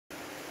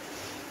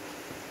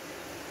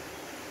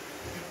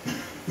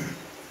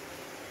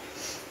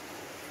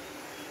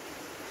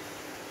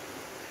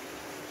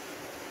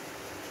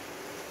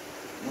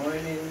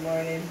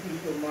Morning,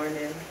 people.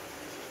 Morning.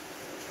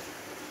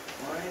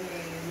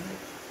 Morning.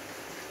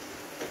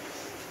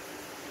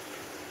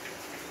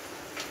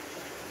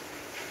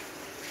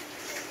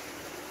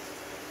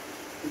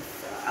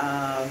 It's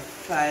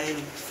 5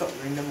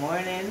 something in the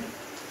morning.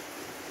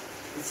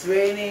 It's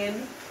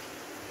raining.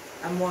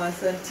 I'm on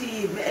some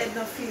tea. My head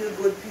don't feel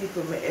good,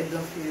 people. My head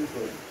don't feel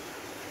good.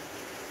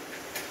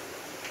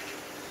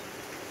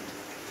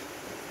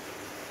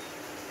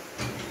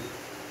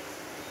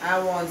 I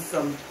want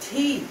some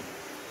tea.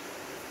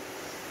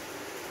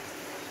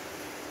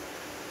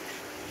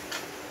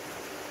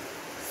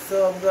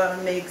 So I'm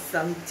gonna make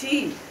some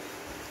tea.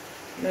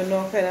 You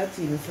know what kind of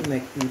tea to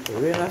make, people.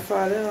 Rain is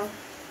falling, you know?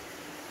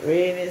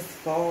 Rain is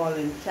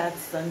falling,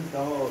 cats and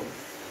dogs.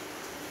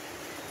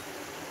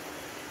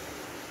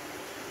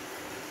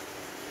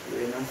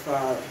 Rain is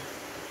falling.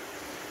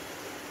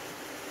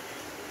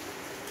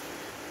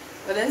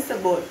 But it's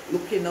about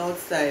looking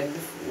outside,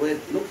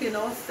 looking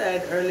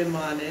outside early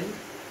morning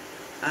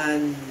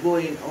and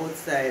going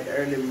outside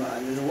early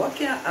morning. What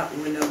can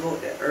happen when you go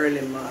out the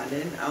early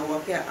morning and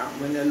what can happen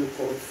when you look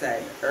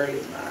outside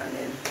early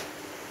morning?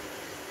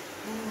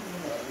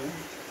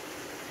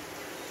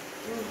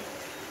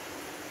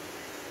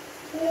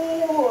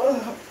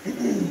 Oh.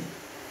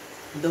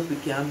 Duppy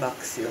can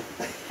box you.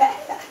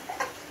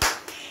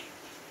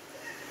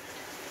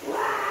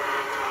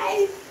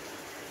 Why?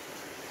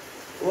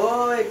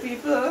 Whoa,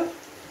 people.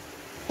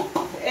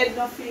 Head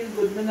don't feel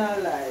good, me not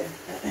lie.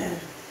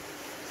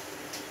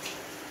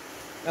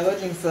 I'm going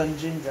to drink some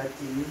ginger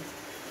tea.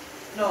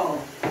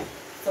 No,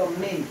 some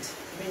mint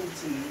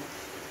tea.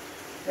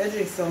 I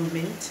drink some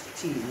mint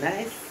tea.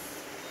 Nice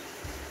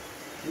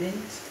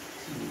mint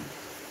tea.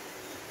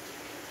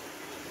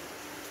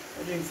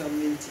 I drink some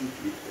mint tea,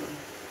 people.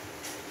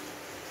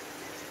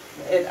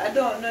 I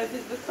don't know if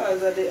it's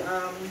because of the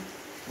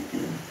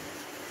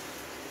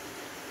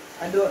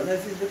I don't know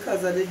if it's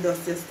because of the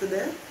dust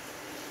yesterday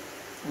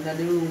in the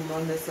room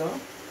on this up.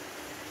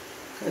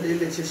 Because the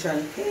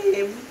electrician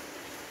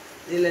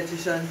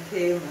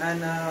came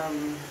and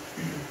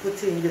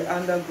put in the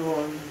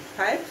underground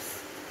pipes.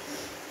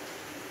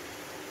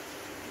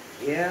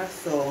 Yeah,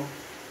 so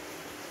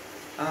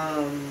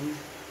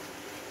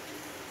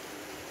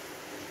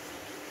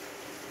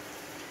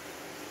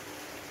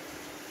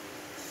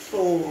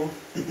so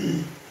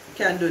we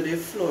can do the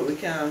floor, we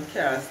can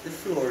cast the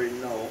flooring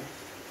now.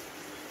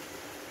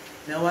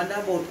 Now I wonder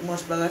about how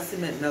much bag of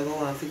cement now go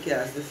on to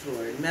cast the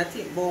flooring. I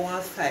think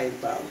about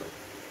 5 bags.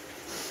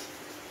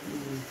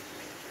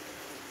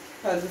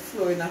 Because the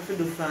flooring have to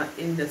do from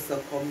in the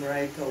so come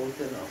right out,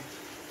 you know.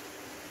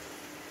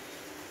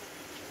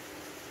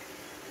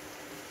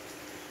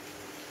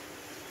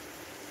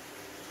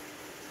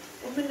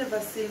 But I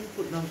never seen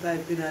put no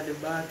pipe in the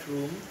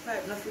bathroom.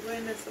 Pipe not go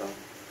in there, so.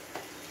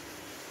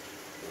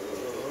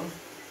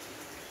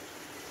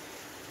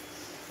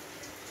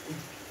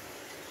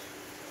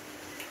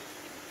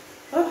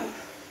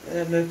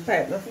 The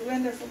pipe not go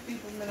in there, so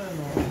people may not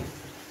know.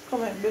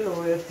 Comment below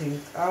what you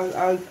think.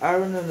 I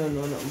don't know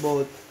nothing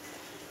about.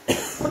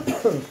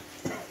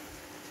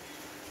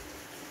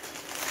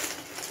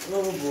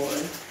 Oh boy.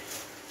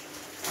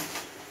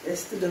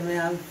 Yesterday I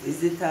have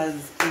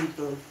visitors,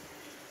 people.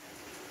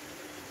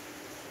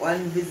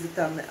 One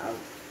visitor I have.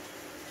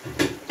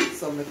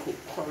 So I cook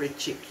curry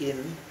chicken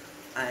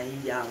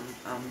and yam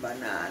and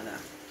banana.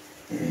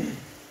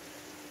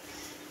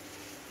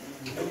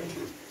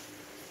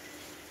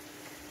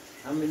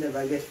 And we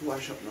never get to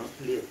wash up no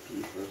plate,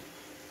 people.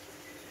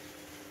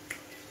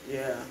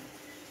 Yeah.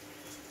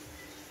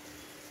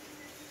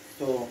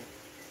 So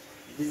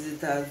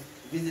visitor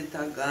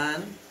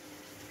gone.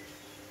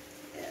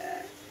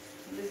 Yeah.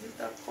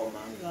 Visitor come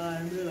and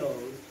gone below.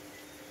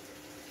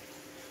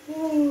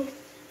 Oh.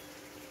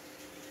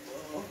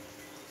 Oh.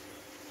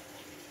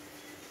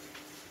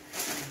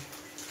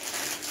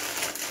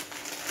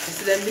 You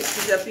see them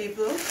mixture,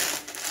 people?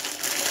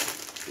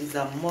 Is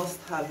a must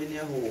have in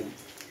your home.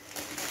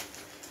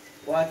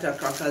 Water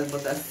crackers,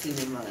 but a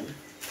cinnamon.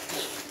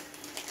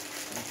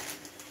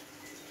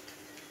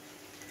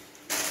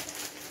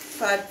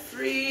 Fat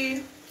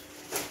free.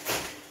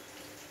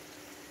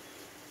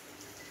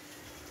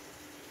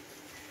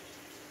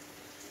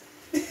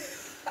 I'm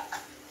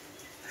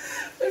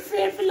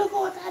afraid to look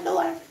out that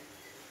door.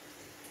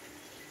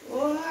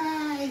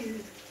 Why?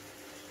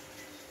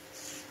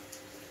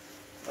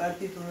 Why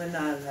people may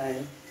not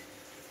lie?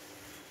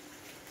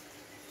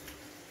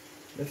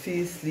 I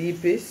feel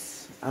sleepy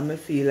and I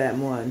feel like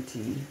more on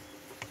tea.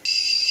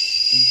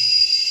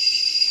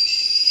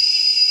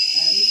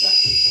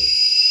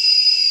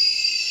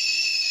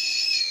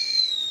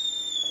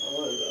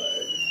 Oh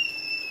Lord.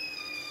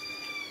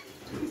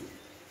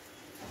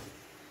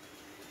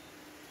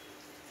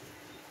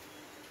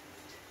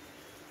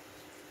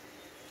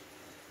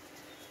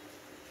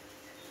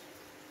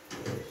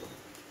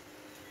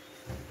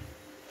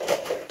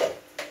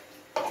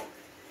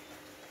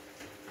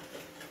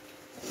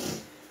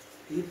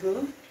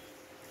 People,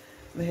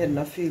 my head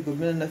not feel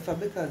good. I don't know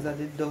because of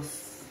the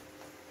dust.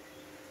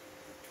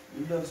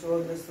 The dust all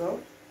this up.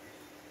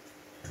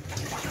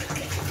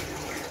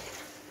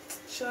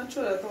 Try and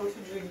throw that out to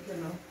drink, you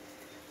know.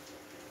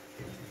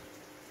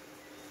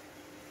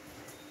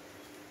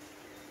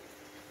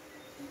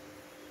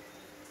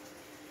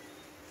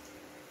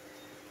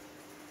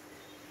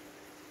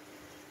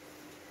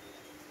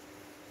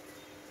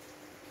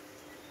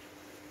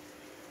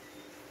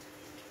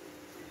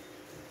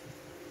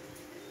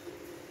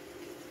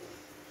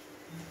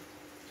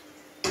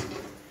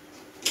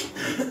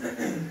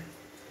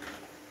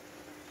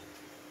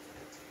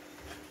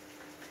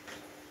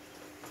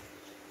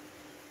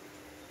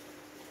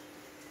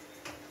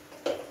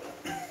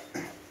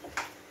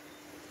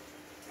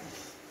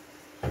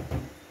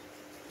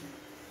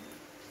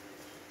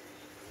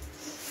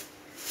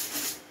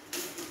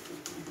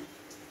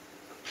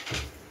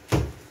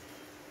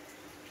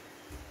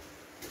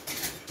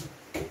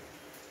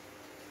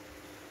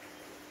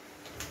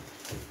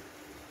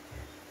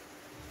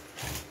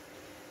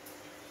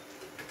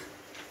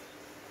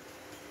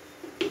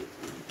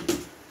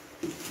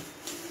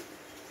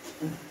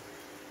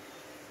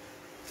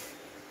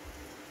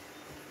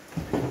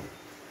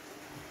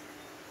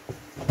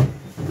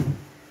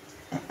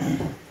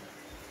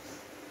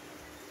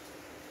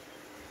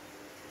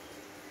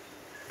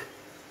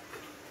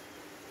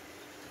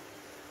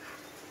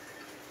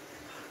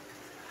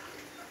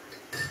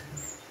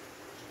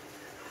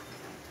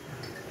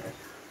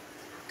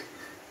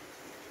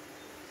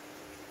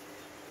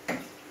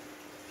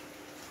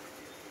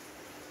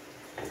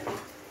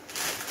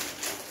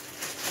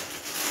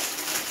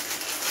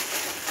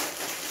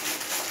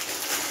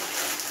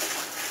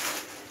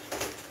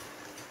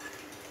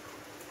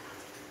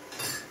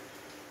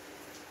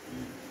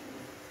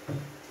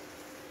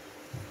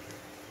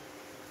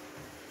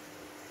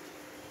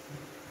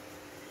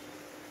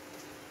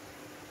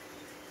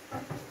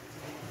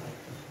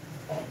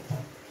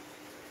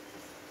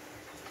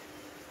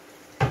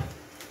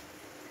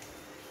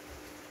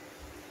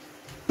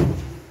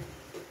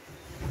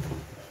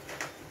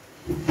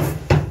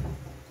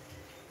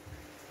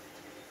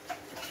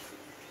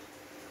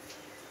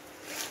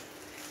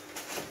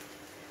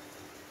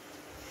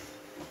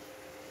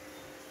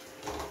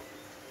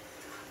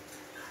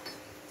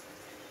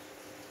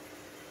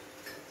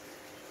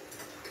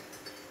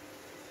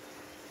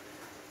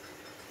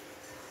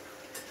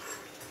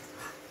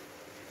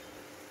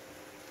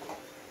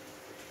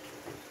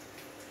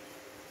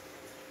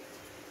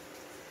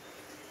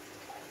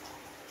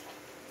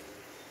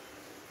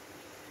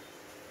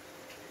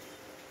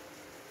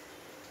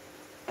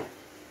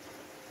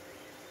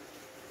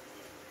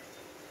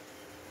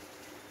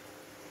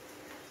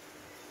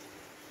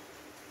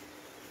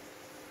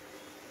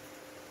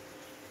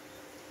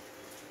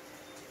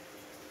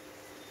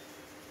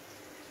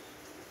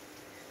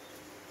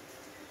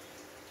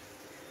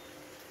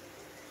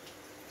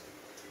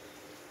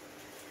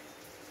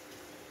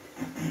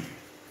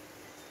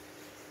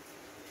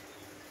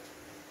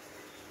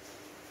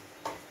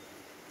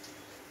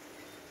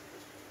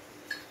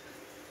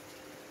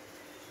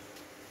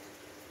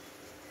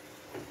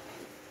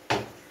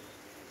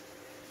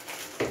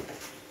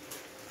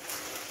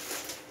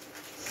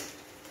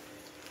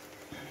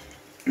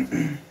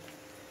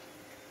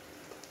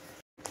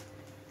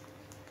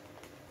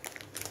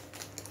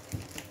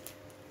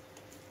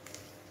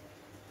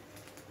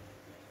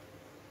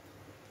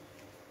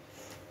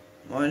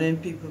 Morning,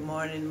 people.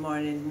 Morning,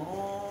 morning,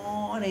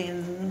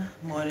 morning,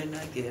 morning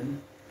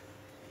again.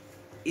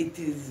 It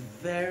is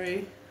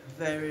very,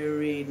 very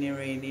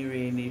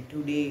rainy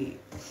today.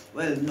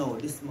 Well, no,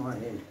 this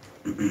morning.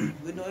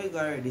 We know it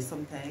already.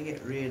 Sometimes you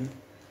get rain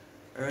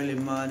early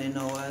morning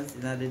hours,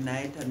 in the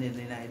night, and in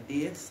the night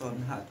day.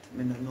 Sun hot. I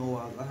don't know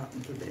what will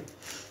happen today.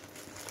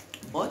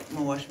 But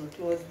I wash my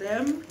clothes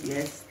them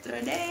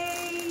yesterday.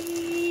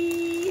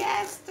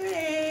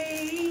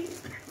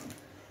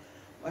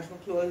 Wash my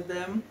clothes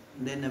them.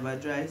 They never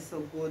dry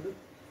so good.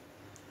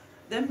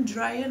 Them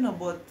dry, you know,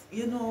 but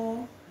you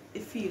know,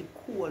 it feel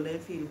cold. They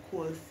feel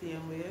cold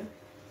same way.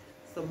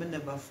 So I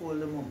never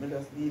fold them up. I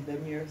just leave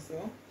them here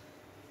so.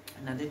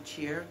 And at the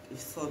chair, if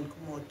sun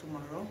come out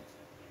tomorrow,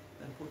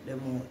 I put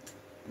them out.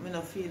 I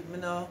no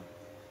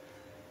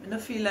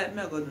feel like I'm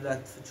gonna do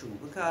that for true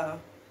because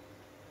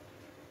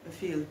I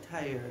feel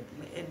tired.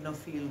 My head no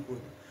feel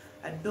good.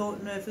 I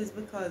don't know if it's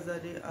because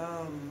of the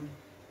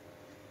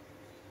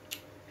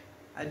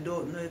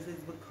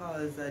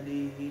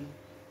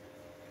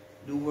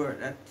the work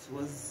that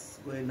was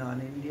going on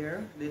in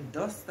there, the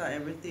dust and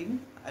everything.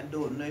 I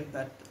don't know if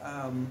that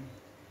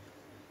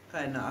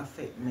kind of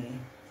affect me,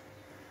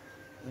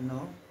 you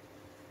know.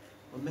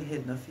 But my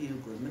head not feel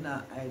good. I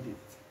not hide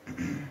it.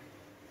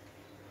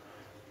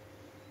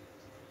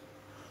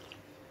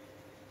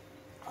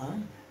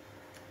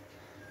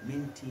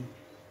 Minty.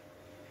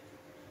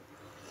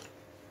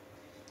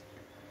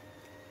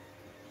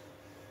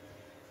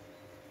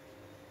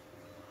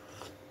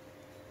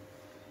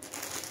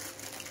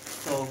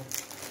 So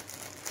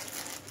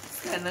it's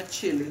kind of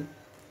chilly.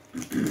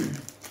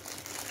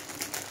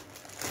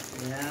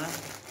 Yeah.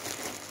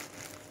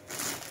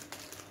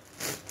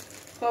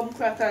 Come,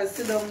 crackers,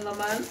 sit down, no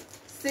man.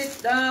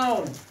 Sit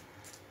down.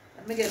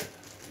 Let me get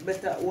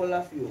better all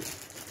of you.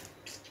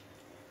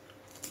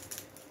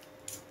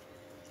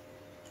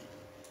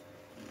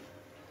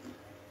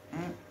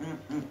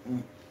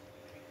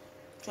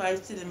 try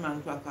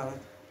cinnamon crackers.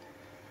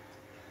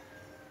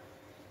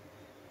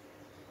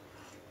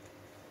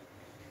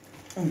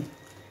 Mm.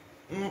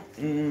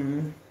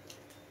 Mm-mm.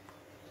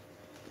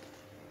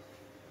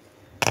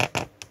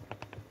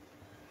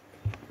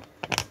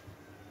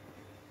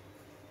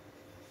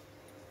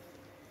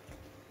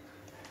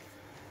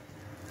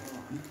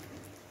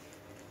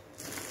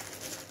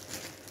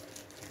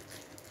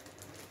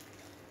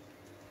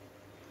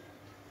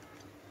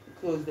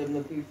 Close them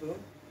the people.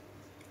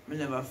 I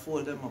never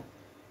fold them up.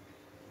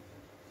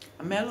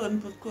 I may alone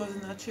put clothes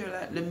in a chair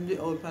like them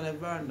the out on the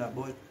veranda,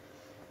 but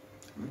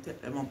I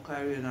take them up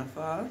carry in a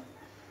fall.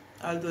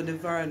 Although the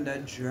veranda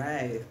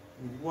dry.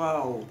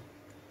 Wow.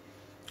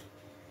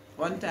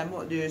 One time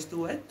out there is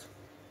too wet.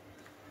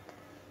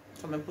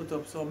 So I put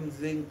up some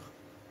zinc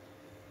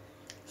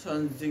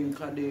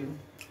at the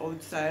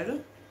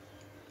outside.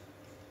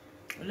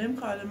 What them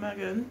call them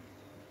again?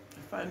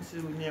 The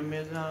fancy name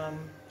is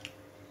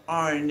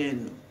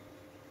ironing.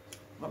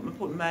 But I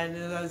put mine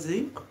in a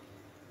zinc.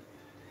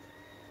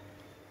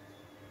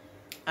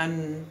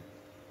 And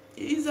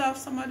it ease off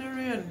some of the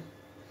rain.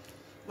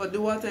 But the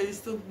water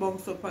used to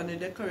bounce up on the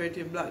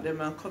decorative block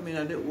them and come in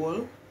at the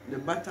hole. The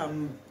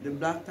bottom, the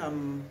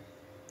bottom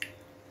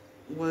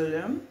hole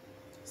them.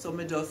 So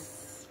I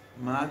just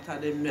marker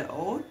them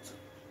out.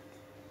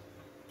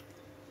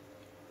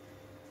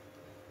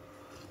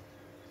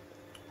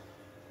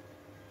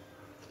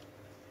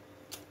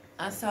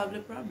 And solve the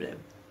problem.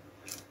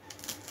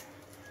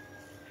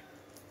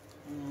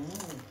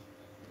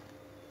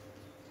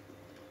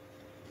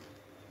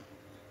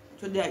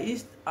 So there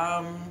is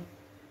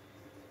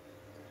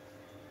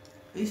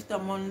Easter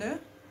Monday.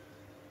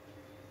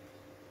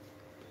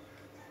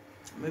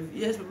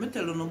 Yes, but I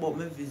tell you about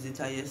my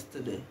visitor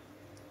yesterday.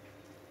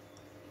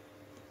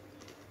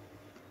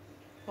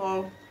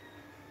 So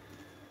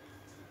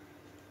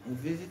a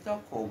visitor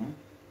come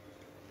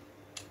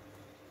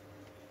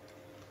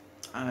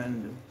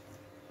and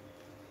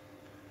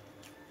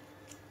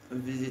a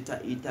visitor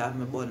eat half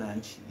my bun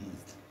and cheese.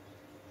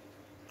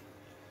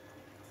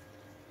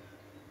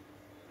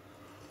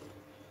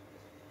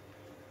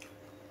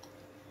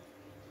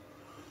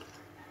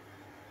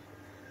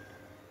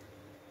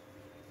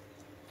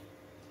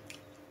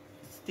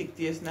 Stick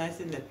tastes nice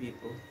in the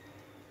people.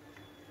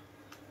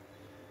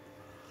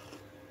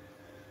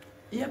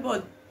 Yeah,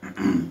 but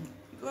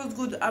it was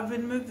good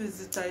having my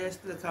visitor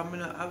yesterday because I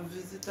don't have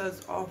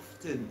visitors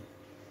often.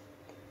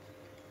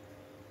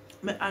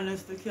 I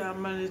honestly can't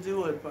manage the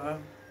whole part.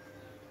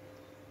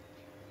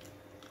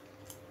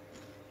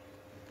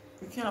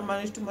 I can't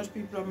manage too much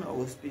people on my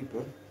house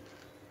people.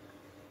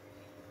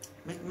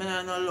 I don't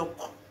have no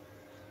luck.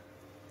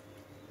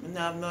 I don't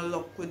have no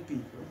luck with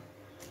people.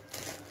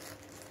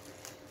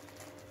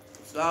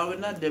 So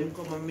when them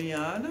come on my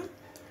yard,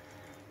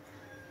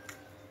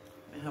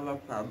 I have a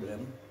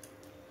problem.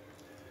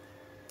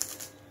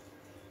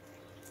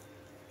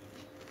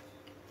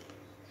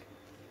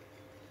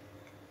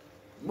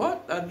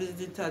 But a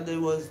visitor day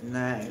was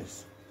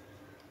nice.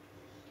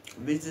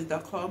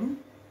 Visitor come,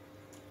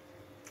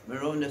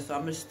 around the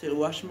summer still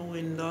wash my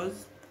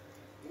windows.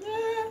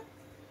 Yeah.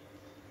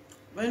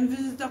 When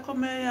visitor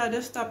come here,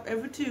 they stop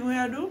everything we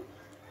do.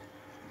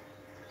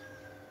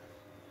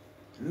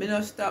 Me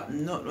not stop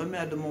nothing when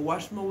I do. I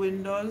wash my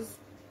windows,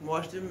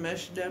 wash the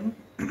mesh them.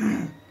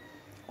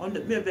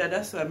 Maybe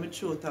that's why I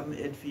throat and my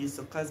head feels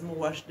so, because I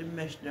wash the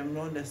mesh them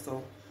round there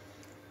so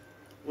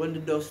when the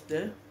dust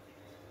there.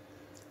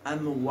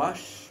 And I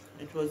wash.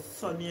 It was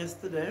sunny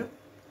yesterday.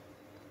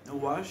 I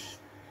wash.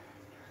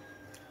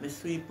 I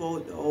sweep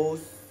out the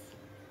house,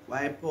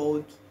 wipe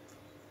out.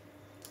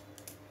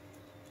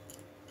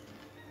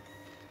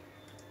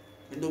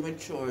 I do my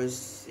chores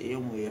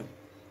same way.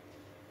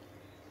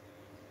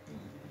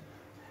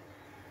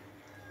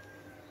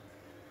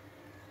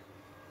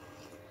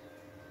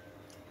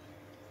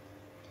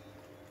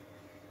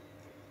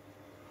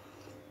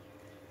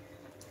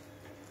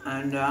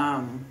 And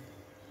I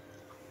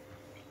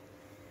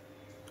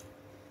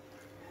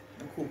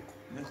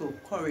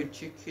cook curry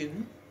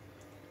chicken,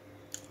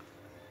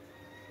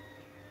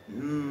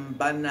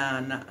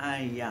 banana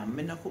and yam.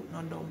 I don't cook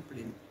no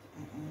dumpling.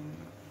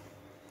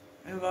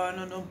 I have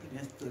no dumpling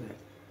yesterday.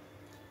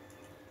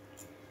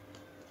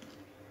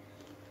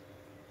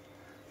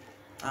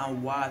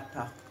 And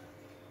water.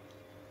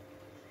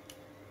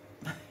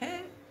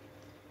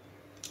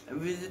 A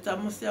visitor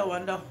must say I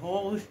wonder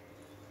how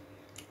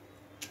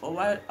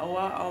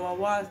our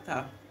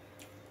water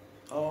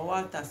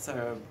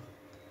serve.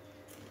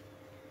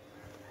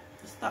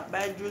 Stop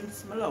by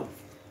drinks, my love.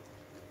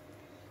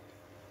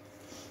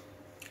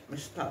 I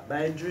stop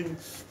by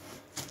drinks.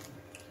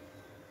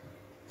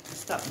 I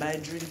stop by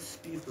drinks,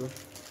 people.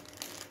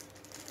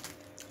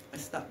 I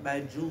stop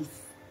by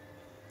juice.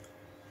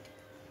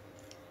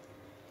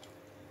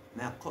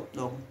 I cut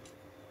down.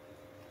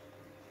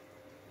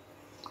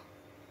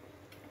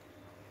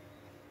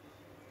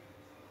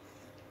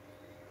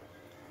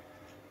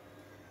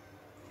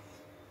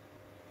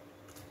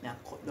 I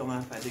cut down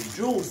after the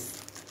juice.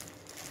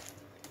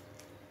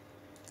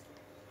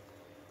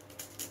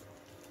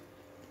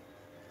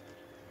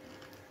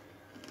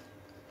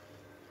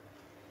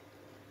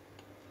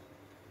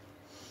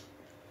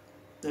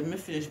 When I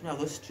finish, I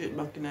go straight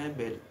back in my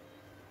bed.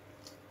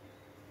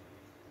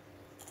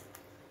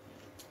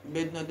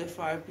 Bed not the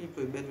far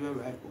people, bed were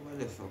right over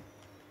there so.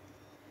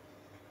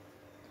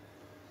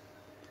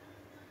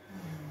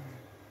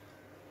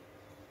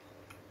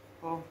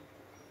 Oh.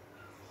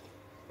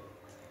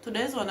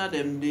 Today's one of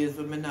them days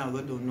when I not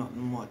gonna do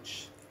nothing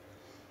much.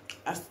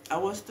 I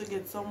was to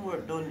get some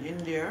work done in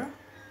there,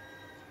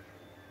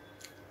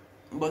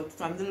 but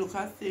from the look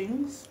of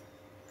things,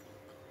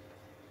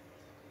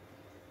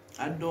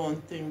 I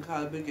don't think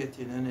I'll be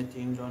getting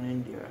anything done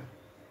in there.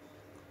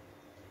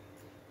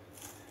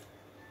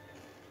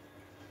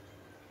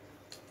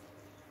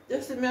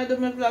 Just see me I do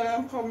my vlog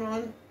and come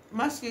on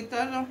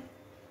mosquito no?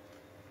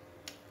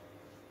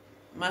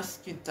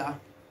 Mosquito.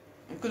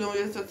 I couldn't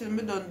wait till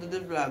me done do the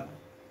vlog.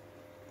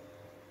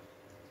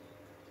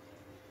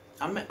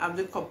 I have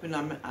the cup in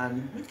my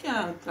hand. I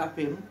can't clap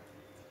him.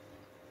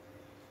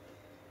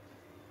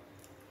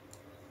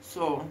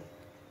 So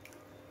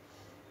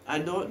I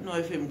don't know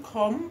if him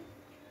come.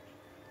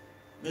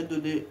 They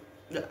do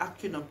the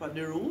acting up at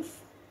the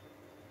roof.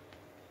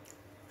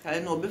 I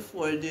know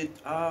before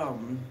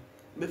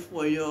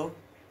you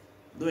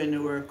do any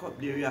work up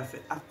there, you have to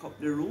hack up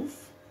the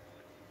roof.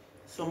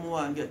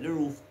 Someone get the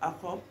roof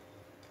hack up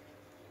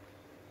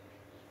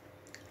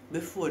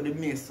before the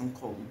mason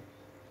come.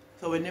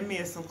 So when the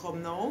mason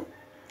come now,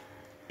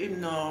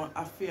 him no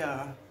have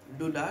to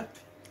do that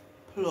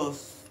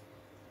plus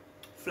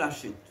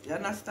flash it. You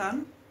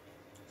understand?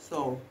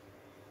 So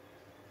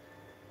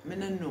I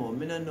don't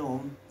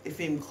know. If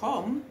him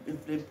come,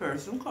 if the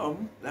person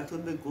come, that will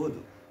be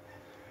good.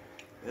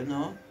 You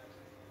know?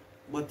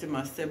 But he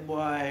must say,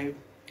 boy,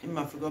 he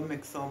must go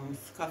make some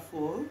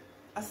scaffold.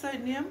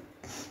 Aside name,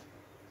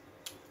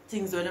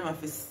 things where they have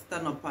to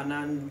stand up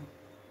and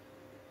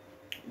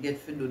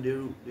get to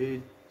do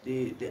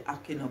the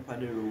hacking up of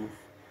the roof.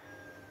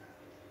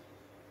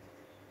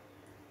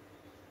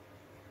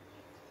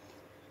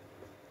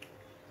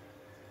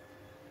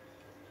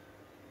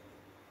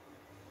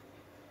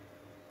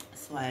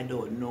 So I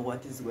don't know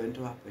what is going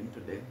to happen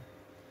today.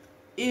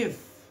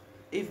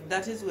 If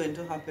that is going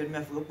to happen, I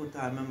have to put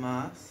on my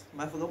mask.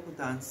 I have to put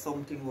on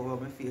something over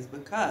my face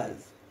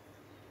because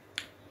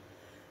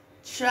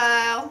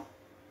child,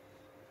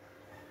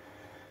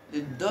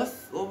 the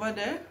dust over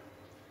there,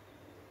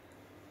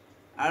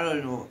 I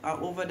don't know.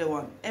 Over there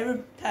one.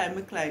 Every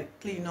time I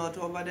clean out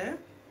over there,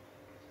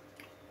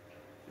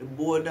 the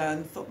board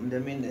and something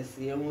them in the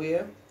same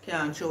way.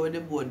 Can't show the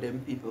board them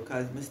people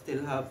because I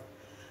still have.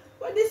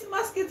 But this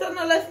mosquito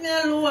not left me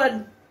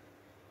alone.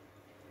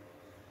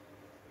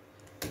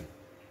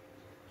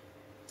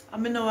 I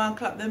mean, no one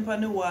clap them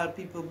on the wall,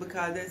 people,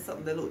 because there's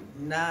something that look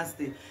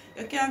nasty.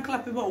 You can't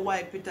clap it but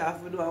wipe it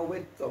off with one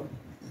wet something.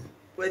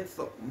 Wet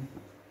something.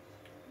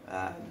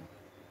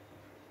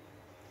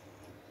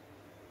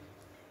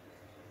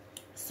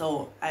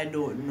 So I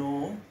don't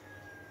know.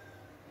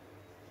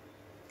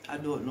 I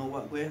don't know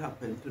what will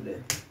happen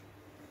today.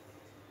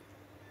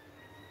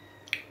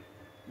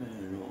 I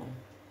don't know.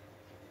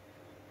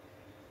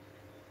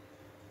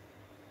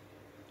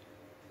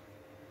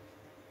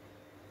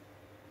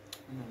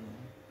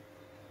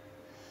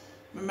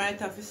 We might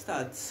have to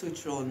start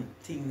switch around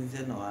things,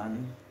 you know,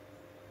 and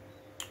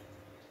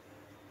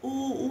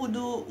who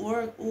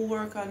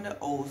work on the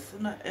house,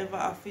 you not ever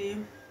have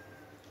to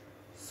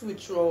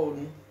switch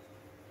around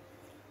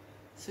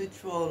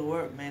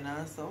workmen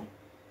and so.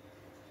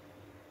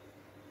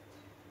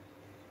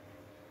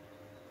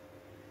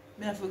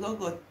 I have to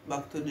go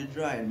back to the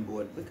drawing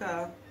board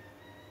because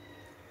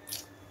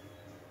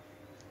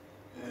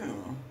you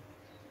know,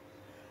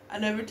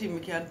 and everything we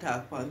can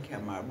talk on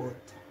camera, but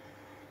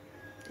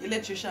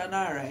electrician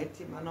alright,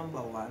 him a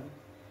number one.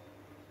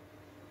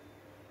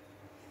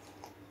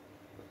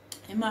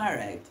 Him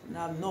alright, I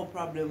have no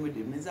problem with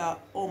him. He's a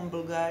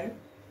humble guy.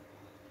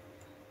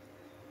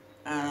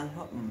 And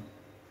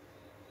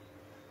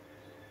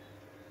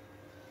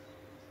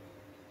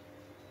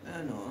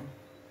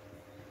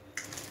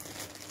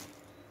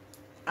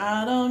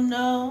I don't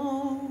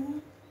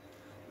know.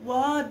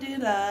 What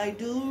did I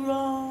do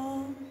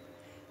wrong?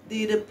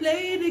 Did I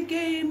play the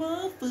game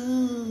of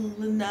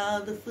fool, and now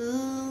the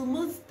fool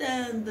must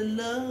stand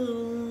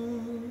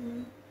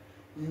alone?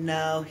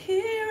 Now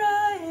here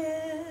I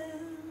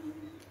am,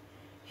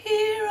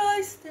 here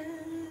I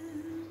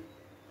stand.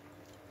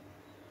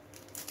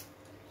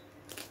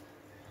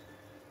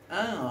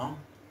 I don't know.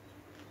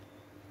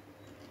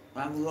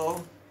 I'm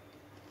low.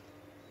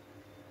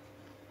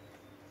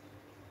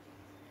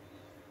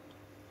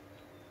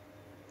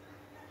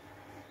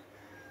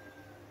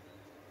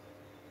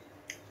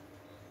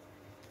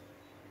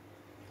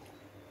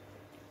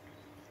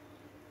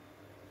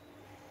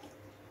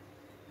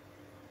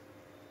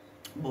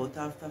 But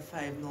after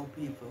 5 no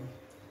people.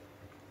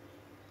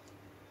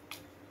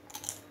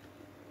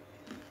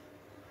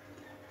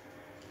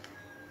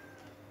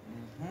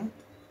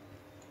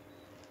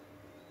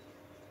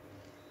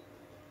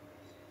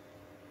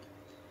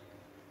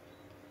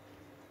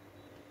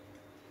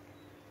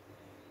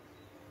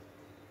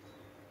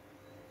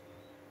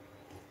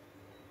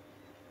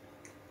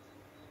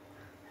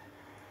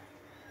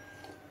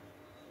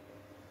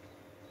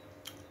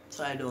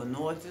 So I don't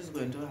know what is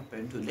going to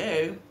happen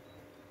today.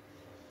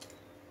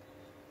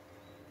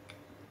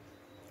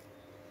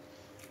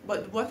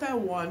 But what I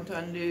want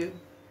up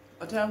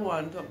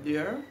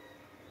there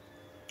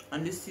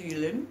on the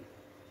ceiling,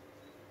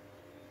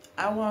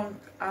 I want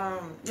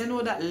you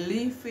know that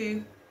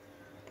leafy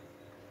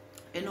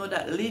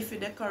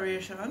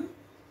decoration?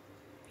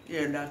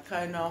 Yeah, that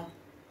kind of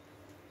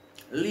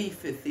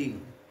leafy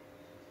thing.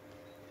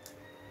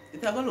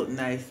 It's gonna look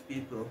nice,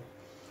 people.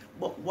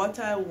 But what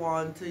I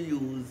want to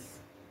use,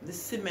 the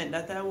cement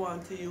that I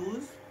want to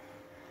use,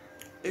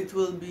 it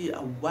will be a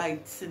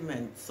white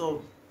cement.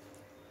 So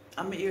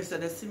I'm here say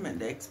the cement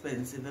they're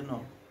expensive, you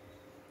know.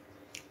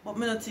 But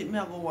I don't think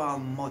I go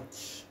want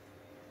much.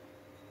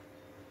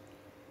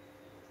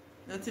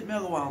 I don't think I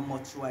go want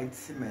much white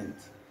cement.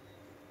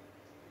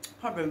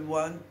 Probably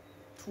 1-2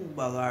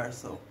 bag or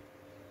so.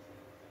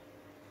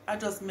 I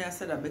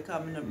said that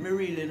because I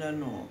really don't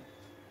know.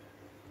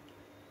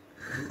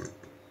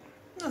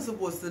 I'm not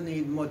supposed to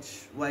need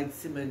much white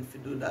cement to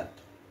do that.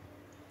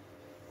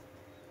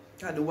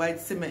 The white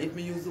cement, if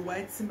I use the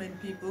white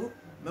cement, people,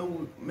 I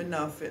wouldn't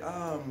have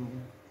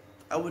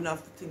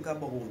to think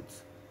about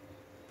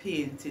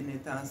painting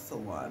it and so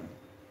on.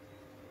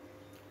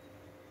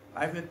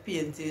 Or if I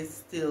paint it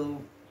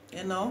still,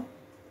 you know,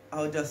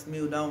 I'll just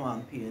don't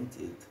want to paint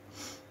it.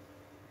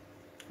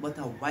 But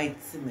a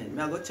white cement,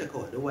 I'll go check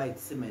out the white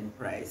cement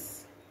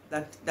price.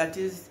 That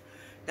is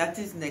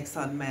next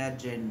on my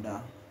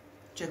agenda.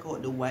 Check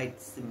out the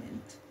white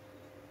cement.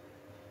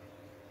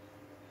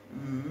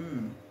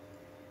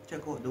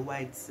 Check out the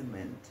white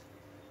cement.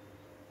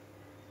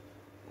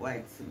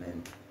 White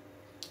cement.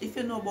 If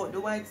you know about the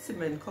white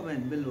cement,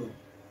 comment below.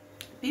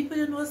 People,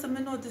 you know, some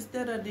noticed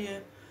the other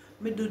day,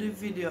 me do the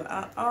video,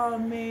 and all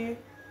me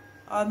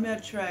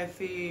try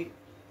to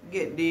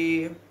get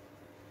the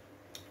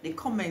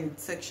comment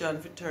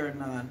section to turn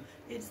on.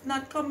 It's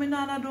not coming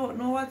on. I don't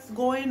know what's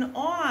going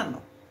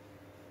on.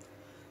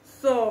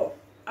 So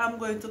I'm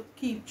going to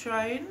keep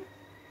trying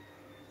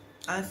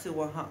and see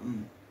what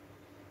happens.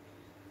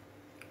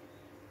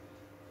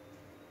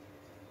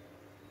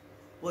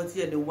 But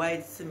yeah, the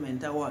white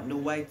cement, I want the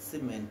white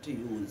cement to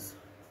use.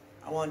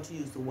 I want to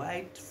use the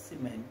white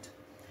cement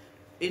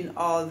in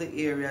all the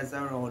areas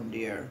around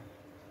there.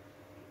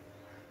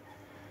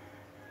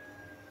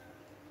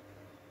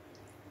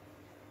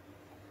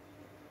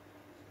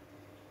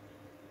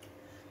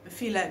 I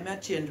feel like I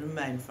changed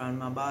my mind from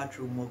my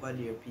bathroom over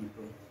there,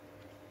 people.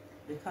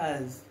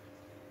 Because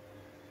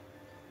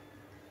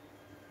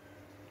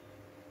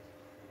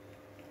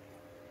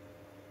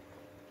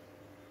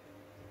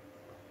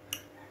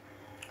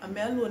I'm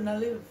alone I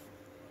live.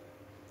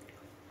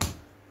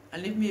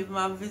 And if me even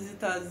have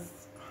visitors,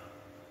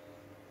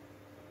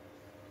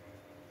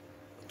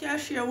 can't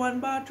share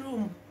one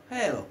bathroom.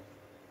 Hell.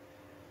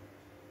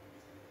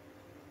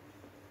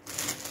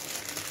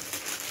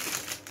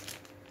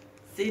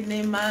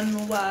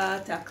 Cinnamon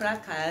water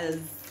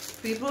crackers.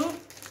 People,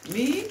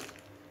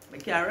 I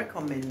can't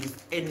recommend this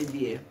any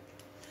day.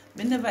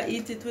 I never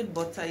eat it with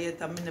butter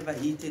yet, and I never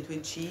eat it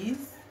with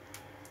cheese.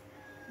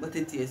 But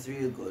it tastes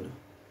real good.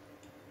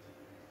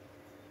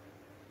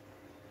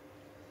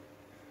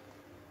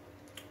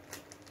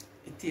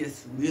 It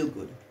tastes real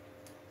good.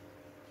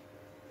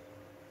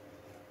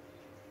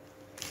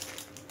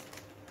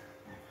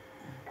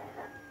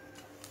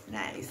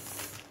 Nice.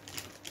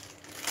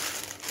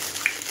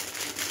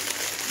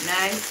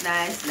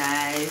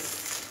 Nice.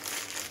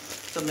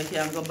 So I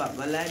can go back,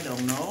 go lie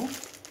down now.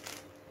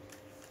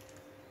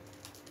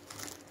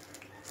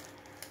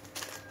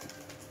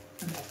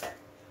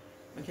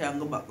 I can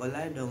go back, go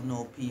lie down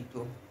now,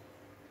 people.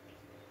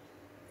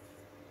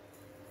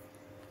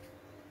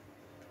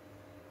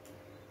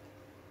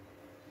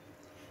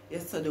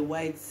 Yes, so the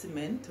white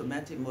cement, I'm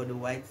talking about the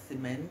white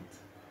cement.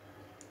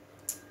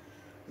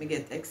 I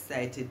get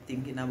excited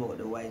thinking about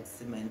the white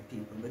cement,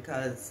 people,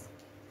 because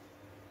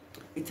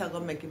it's going to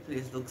make a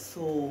place look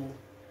so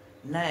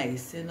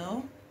nice, you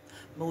know.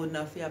 I wouldn't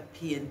have to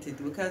paint it,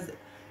 because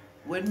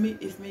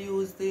if me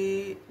use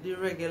the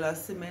regular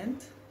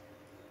cement,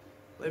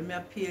 when I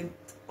paint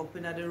up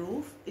in the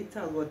roof, it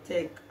will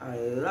take a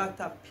lot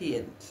of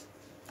paint.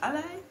 A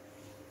lie?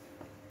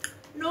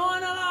 No,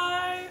 no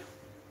lie.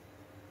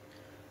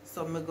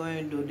 So I'm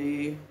going to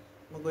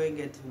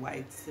get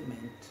white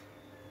cement.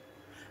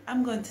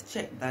 I'm going to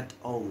check that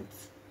out.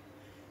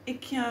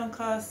 It can't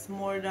cost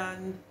more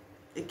than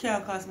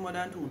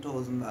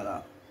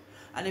 $2,000.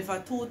 And if I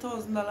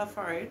 $2,000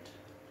 for it,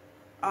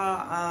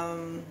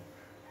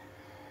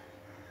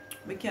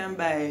 we can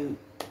buy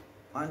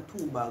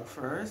 2 bag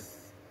first.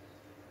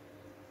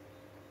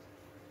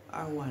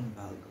 Or 1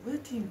 bag.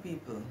 What do you think,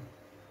 people?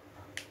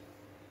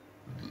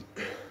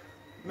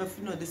 I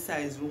know the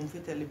size room for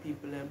tell the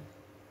people them.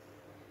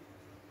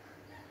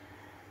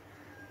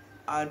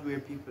 Hardware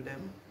people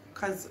them.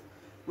 Because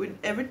with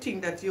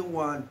everything that you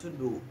want to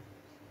do,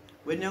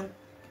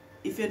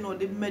 if you know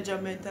the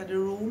measurement of the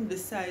room, the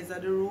size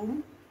of the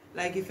room,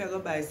 like if you're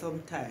going to buy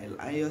some tile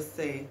and you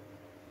say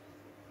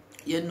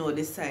you know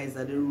the size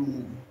of the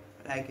room,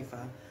 like if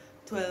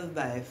 12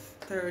 by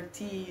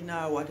 13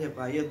 or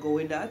whatever, you go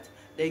with that,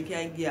 then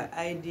can give an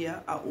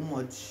idea of how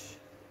much,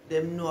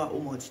 them know how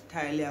much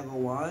tile you go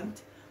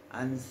want,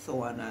 and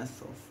so on and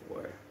so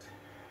forth.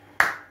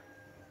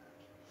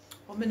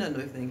 But I don't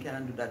know if they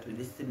can do that with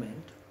the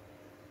cement.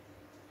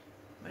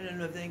 I don't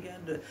know if they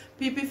can do it.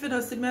 People, if you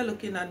don't see me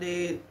looking at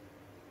the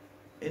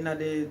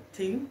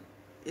thing,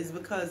 it's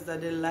because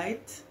that the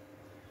light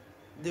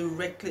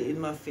directly in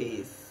my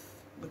face.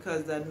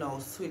 Because I now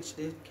switch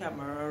the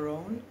camera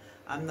around.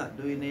 I'm not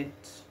doing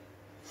it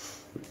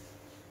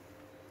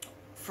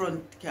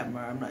front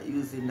camera. I'm not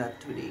using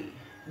that today.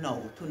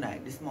 No,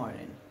 tonight, this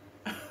morning.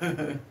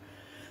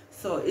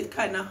 So it's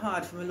kind of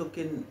hard for me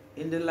looking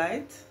in the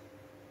light.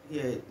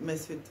 Yeah, it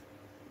mess with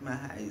my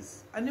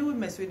eyes. And it will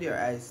mess with your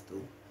eyes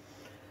too.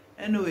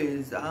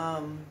 Anyways,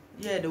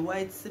 yeah, the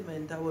white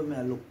cement I will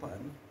look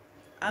on.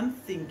 I'm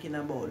thinking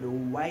about the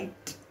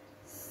white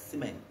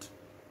cement.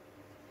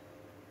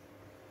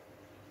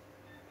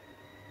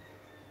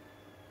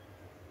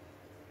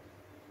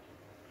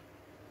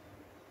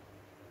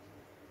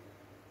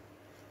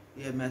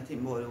 Yeah, I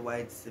think about the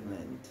white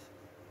cement.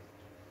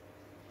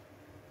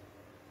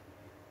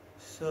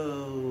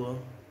 So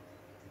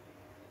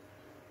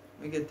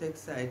we get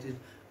excited.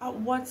 At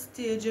what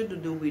stage you do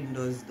the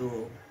windows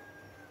though?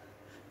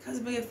 Because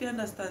if you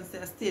understand,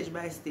 say stage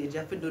by stage, you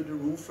have to do the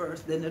roof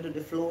first, then you do the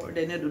floor,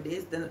 then you do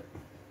this, then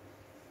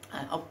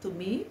and up to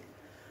me,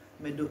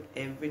 I do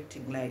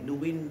everything like the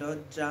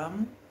window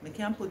jam. I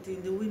can put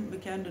in the wind, we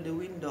can do the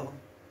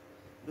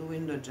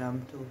window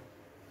jam too.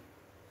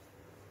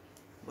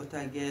 But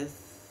I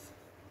guess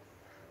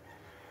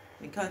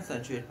we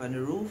concentrate on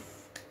the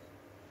roof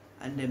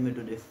and then we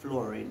do the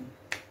flooring.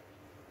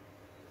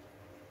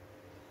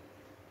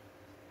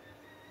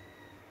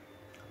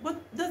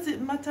 But does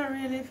it matter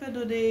really if you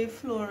do the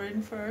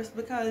flooring first?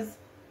 Because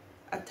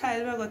a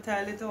tile, I go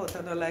tile it out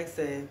and I like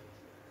say,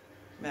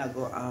 I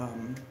go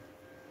and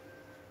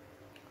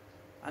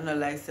I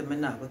like say, I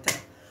not go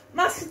tile.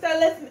 Mosquito,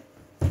 let me.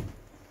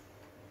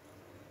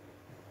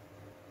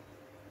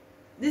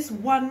 This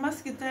one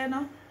mosquito, you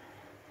know.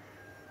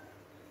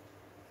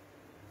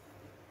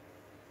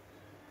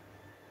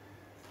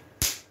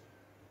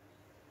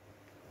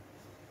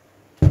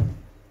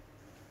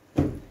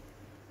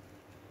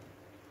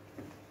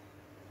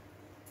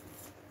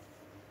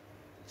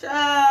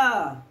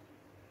 Cha!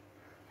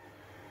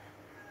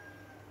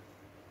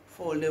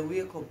 For the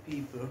wake up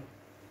people.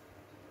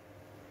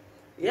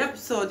 Yep,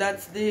 so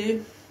that's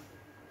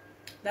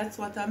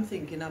what I'm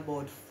thinking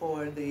about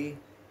for the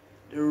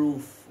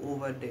roof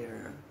over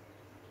there.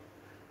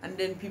 And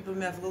then people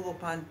may have to go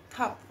up on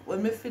top.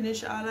 When we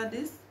finish all of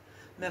this,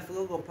 I have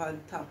to go up on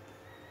top.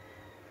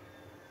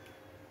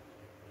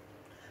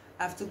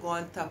 I have to go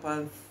on top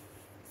and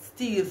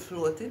steel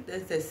float it.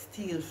 Then say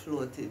steel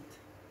float it.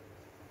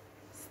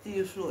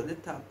 Steel float the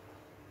top.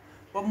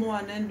 But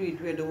more than do it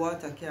where the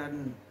water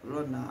can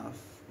run off.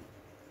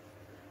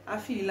 I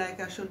feel like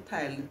I should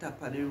tile the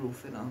top of the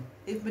roof, you know.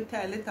 If we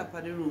tile the top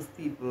of the roof,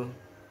 people,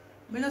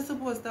 I'm not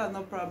supposed to have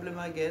no problem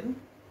again.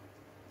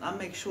 And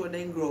make sure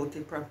they grow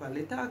it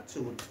properly. Talk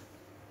truth.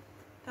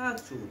 Talk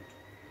truth.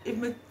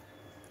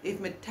 If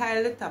me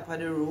tile the top of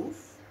the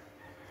roof,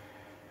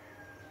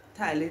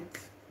 tile it,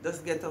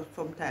 just get up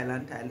from tile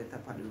and tile the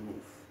top of the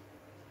roof.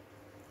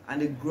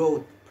 And it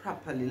grow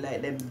properly,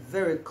 like them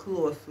very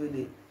close with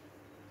it.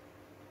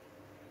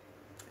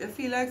 You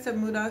feel like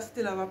some would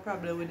still have a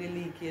problem with the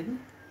leaking.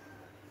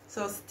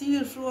 So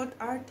steel float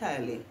or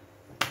tile.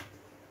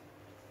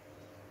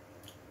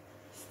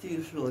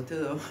 Steel float, you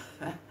know.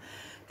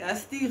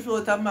 Because steel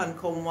float a man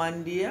come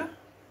one day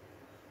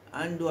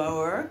and do a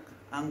work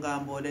and go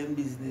about them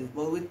business.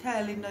 But with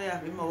tiling, you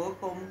have him will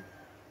come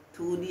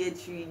 2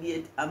 days, 3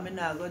 days, and I'm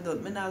not going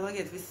to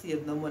get to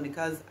save no money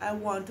because I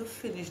want to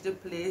finish the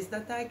place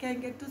that I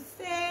can get to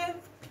save.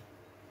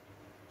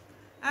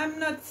 I'm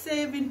not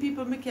saving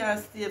people I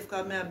can't save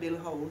because I build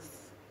a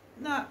house.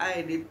 No,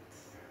 hide it.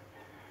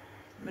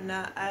 I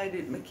not hide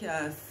it, I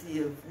can't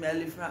save. I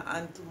live from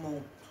hand to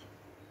mouth.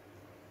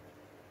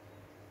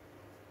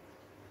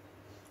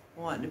 I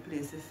want the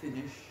place to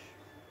finish.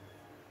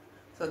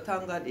 So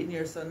thank God in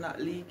here so not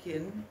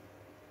leaking.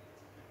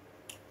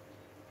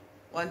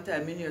 One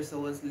time in here so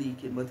was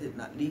leaking, but it's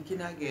not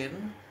leaking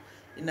again.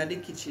 In the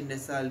kitchen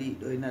there's a leak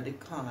though, in the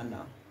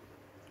corner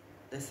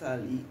there's a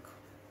leak.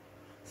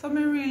 So I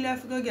really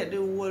have to go get the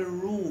whole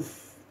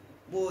roof,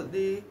 both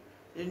the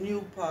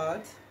new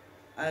part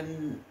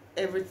and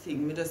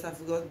everything. I just have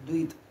to go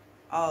do it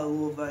all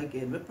over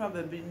again. We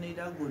probably need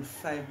a good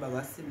 5 bags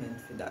of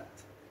cement for that.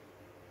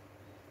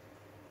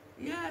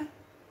 Yeah.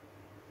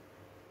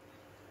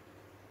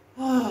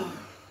 Oh.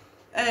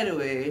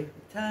 Anyway,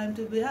 time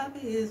to be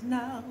happy is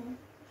now.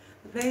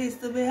 The place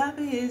to be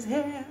happy is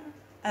here.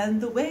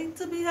 And the way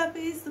to be happy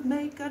is to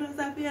make others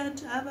happy and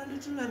to have a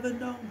little heaven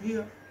down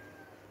here.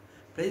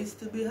 Place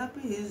to be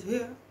happy is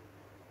here.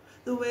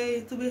 The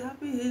way to be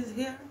happy is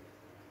here.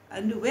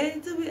 And the way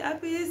to be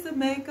happy is to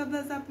make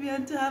others happy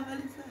and to have a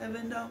little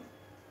heaven down.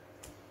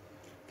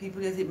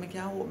 People just think I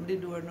can't open the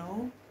door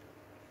now.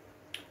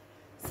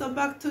 So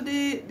back to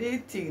the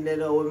thing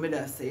that I when me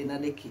that say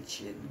in the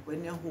kitchen.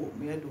 When you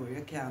open your door,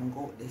 you can't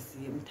go at the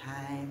same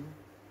time.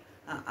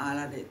 And all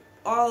of that.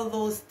 All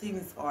those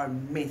things are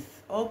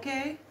myth,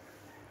 okay?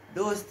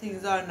 Those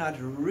things are not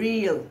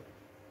real.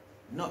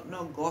 Not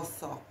no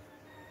gossip.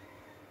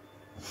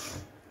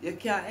 You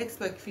can't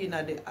expect to be in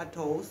the hot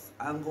house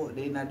and go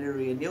there in the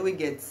rain. You will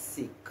get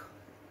sick.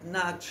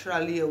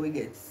 Naturally, you will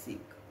get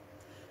sick.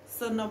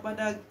 So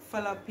nobody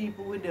follow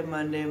people with them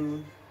and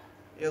them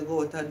you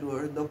go out the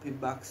door, dumpy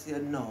box, you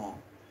know.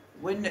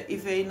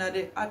 If you're in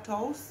the hot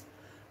house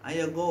and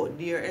you go out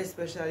there,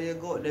 especially you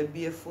go out there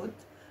barefoot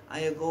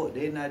and you go out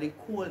there in the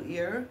cold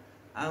air,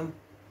 and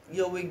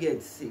you will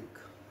get sick.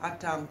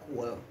 Hot and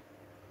cold.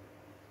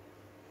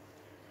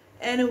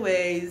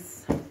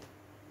 Anyways,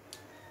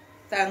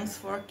 thanks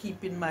for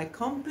keeping my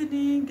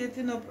company,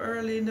 getting up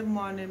early in the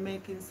morning,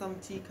 making some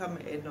tea, come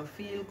head no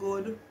feel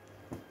good.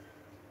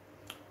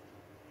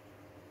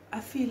 I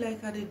feel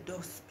like I did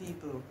dust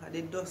people. I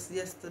did dust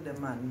yesterday,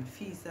 man.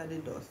 Feast I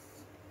did dust.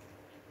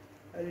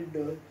 I did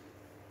dust.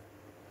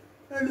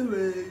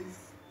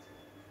 Anyways,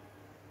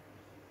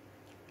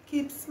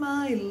 keep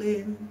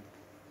smiling.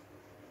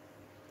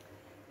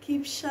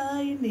 Keep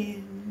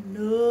shining,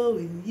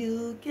 knowing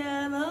you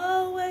can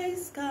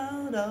always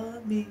count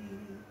on me.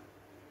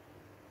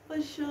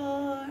 For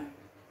sure,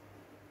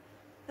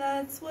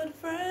 that's what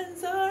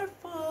friends are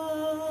for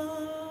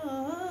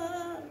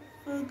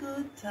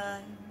good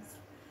times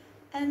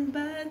and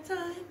bad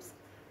times.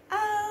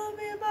 I'll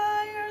be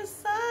by your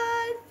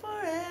side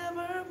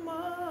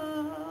forevermore.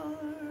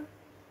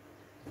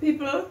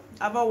 People,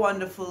 have a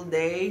wonderful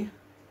day.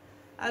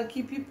 I'll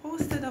keep you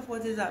posted of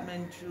what is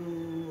happening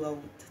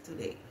throughout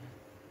today.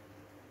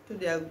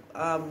 Today,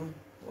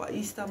 what,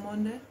 Easter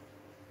Monday?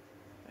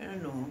 I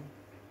don't know.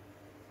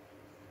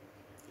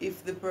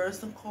 If the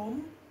person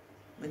come,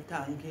 I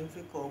thank him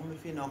for come.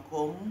 If he not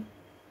come,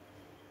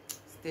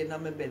 stay in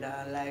my bed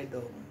and lie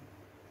down.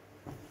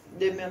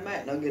 Then I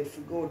might not get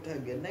to go out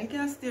again. I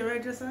can stay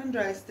right just and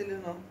dry still, you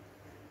know.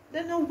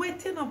 They're not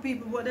wetting up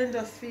people, but they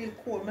just feel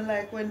cold. I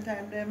like one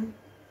time them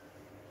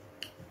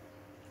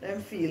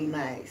feel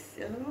nice,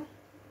 you know.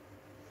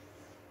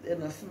 They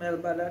don't smell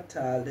bad at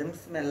all. Them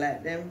smell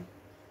like them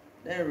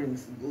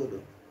rings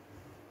good.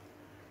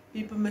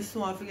 People may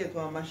soon forget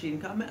one machine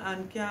because my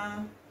hand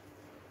can't,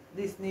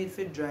 this need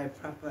to dry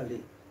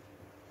properly.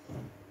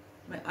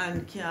 My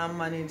hand can't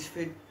manage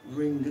to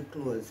wring the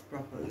clothes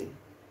properly.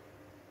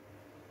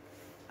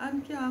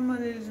 And can't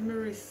manage my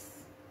wrist.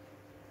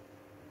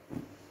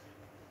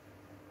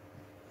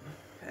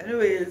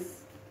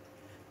 Anyways,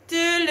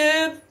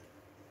 tulips,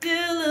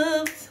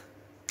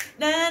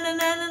 na na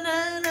na na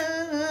na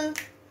na.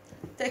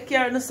 Take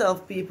care of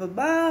yourself, people.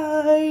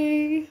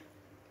 Bye.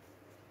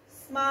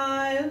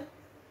 Smile.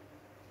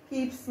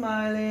 Keep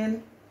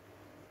smiling.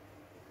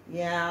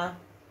 Yeah.